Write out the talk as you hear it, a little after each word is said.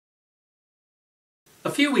A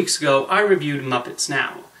few weeks ago, I reviewed Muppets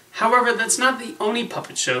Now. However, that's not the only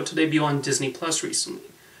puppet show to debut on Disney Plus recently.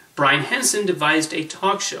 Brian Henson devised a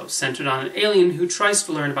talk show centered on an alien who tries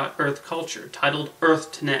to learn about Earth culture, titled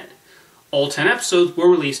Earth to Ned. All 10 episodes were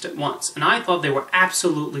released at once, and I thought they were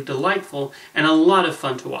absolutely delightful and a lot of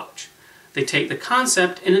fun to watch. They take the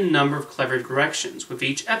concept in a number of clever directions, with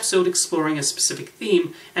each episode exploring a specific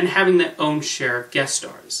theme and having their own share of guest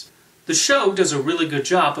stars. The show does a really good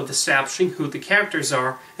job of establishing who the characters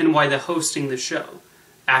are and why they're hosting the show.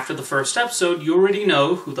 After the first episode, you already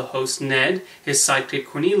know who the host Ned, his sidekick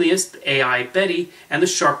Cornelius, the AI Betty, and the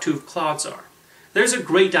sharp-toothed Claudes are. There's a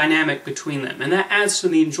great dynamic between them, and that adds to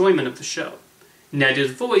the enjoyment of the show. Ned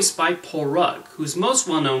is voiced by Paul Rudd, who's most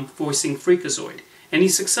well known for voicing Freakazoid, and he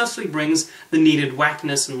successfully brings the needed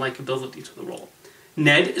wackiness and likability to the role.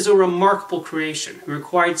 Ned is a remarkable creation who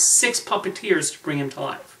required 6 puppeteers to bring him to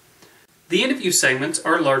life. The interview segments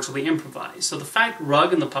are largely improvised, so the fact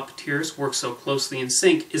Rugg and the puppeteers work so closely in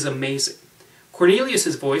sync is amazing. Cornelius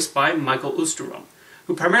is voiced by Michael Oosterom,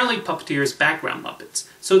 who primarily puppeteers background Muppets,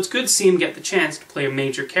 so it's good to see him get the chance to play a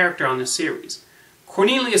major character on the series.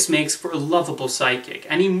 Cornelius makes for a lovable sidekick,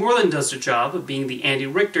 and he more than does the job of being the Andy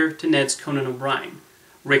Richter to Ned's Conan O'Brien.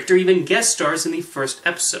 Richter even guest stars in the first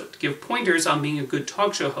episode to give pointers on being a good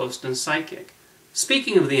talk show host and sidekick.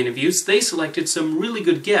 Speaking of the interviews, they selected some really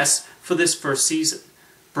good guests for this first season.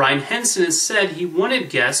 Brian Henson has said he wanted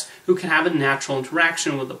guests who could have a natural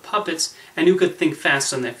interaction with the puppets and who could think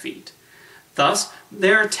fast on their feet. Thus,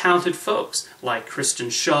 there are talented folks like Kristen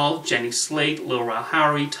Schaal, Jenny Slate, Lil Rel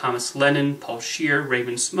Howery, Thomas Lennon, Paul Scheer,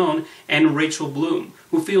 Raven Simone, and Rachel Bloom,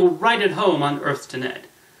 who feel right at home on Earth to Ned.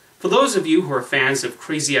 For those of you who are fans of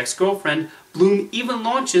Crazy Ex-Girlfriend, Bloom even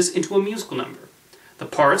launches into a musical number. The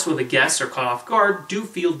parts where the guests are caught off guard do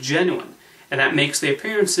feel genuine, and that makes the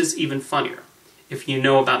appearances even funnier. If you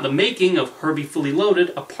know about the making of Herbie Fully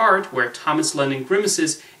Loaded, a part where Thomas Lennon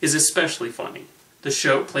grimaces is especially funny. The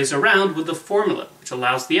show plays around with the formula, which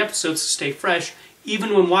allows the episodes to stay fresh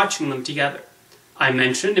even when watching them together. I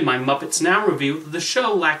mentioned in my Muppets Now review that the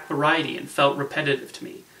show lacked variety and felt repetitive to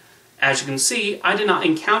me. As you can see, I did not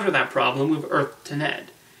encounter that problem with Earth to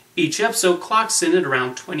Ned. Each episode clocks in at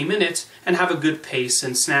around 20 minutes and have a good pace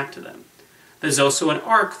and snap to them. There's also an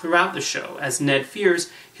arc throughout the show, as Ned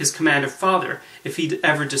fears his commander father if he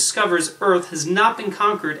ever discovers Earth has not been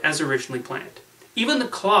conquered as originally planned. Even the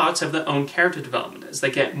Claudes have their own character development as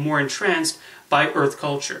they get more entranced by Earth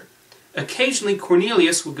culture. Occasionally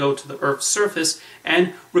Cornelius will go to the Earth's surface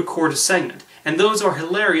and record a segment, and those are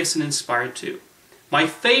hilarious and inspired too. My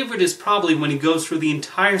favorite is probably when he goes through the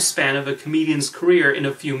entire span of a comedian's career in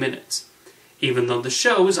a few minutes. Even though the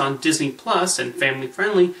show is on Disney Plus and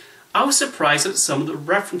family-friendly, I was surprised at some of the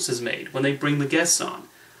references made when they bring the guests on.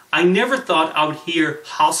 I never thought I would hear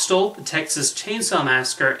Hostel, the Texas Chainsaw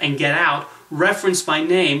Massacre, and Get Out referenced by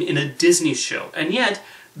name in a Disney show, and yet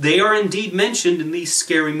they are indeed mentioned in the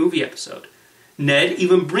Scary Movie episode. Ned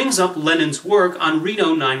even brings up Lennon's work on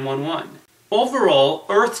Reno 911. Overall,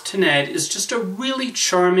 Earth to Ned is just a really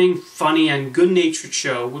charming, funny, and good-natured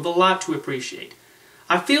show with a lot to appreciate.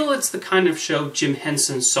 I feel it's the kind of show Jim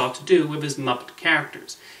Henson sought to do with his Muppet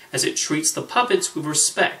characters, as it treats the puppets with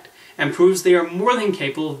respect and proves they are more than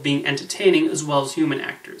capable of being entertaining as well as human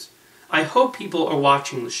actors. I hope people are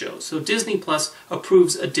watching the show, so Disney Plus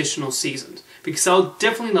approves additional seasons, because I'll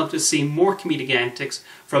definitely love to see more comedic antics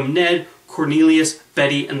from Ned, Cornelius,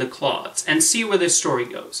 Betty, and the Claudes, and see where their story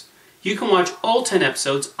goes. You can watch all 10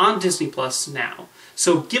 episodes on Disney Plus now,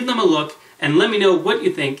 so give them a look and let me know what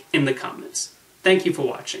you think in the comments. Thank you for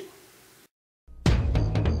watching.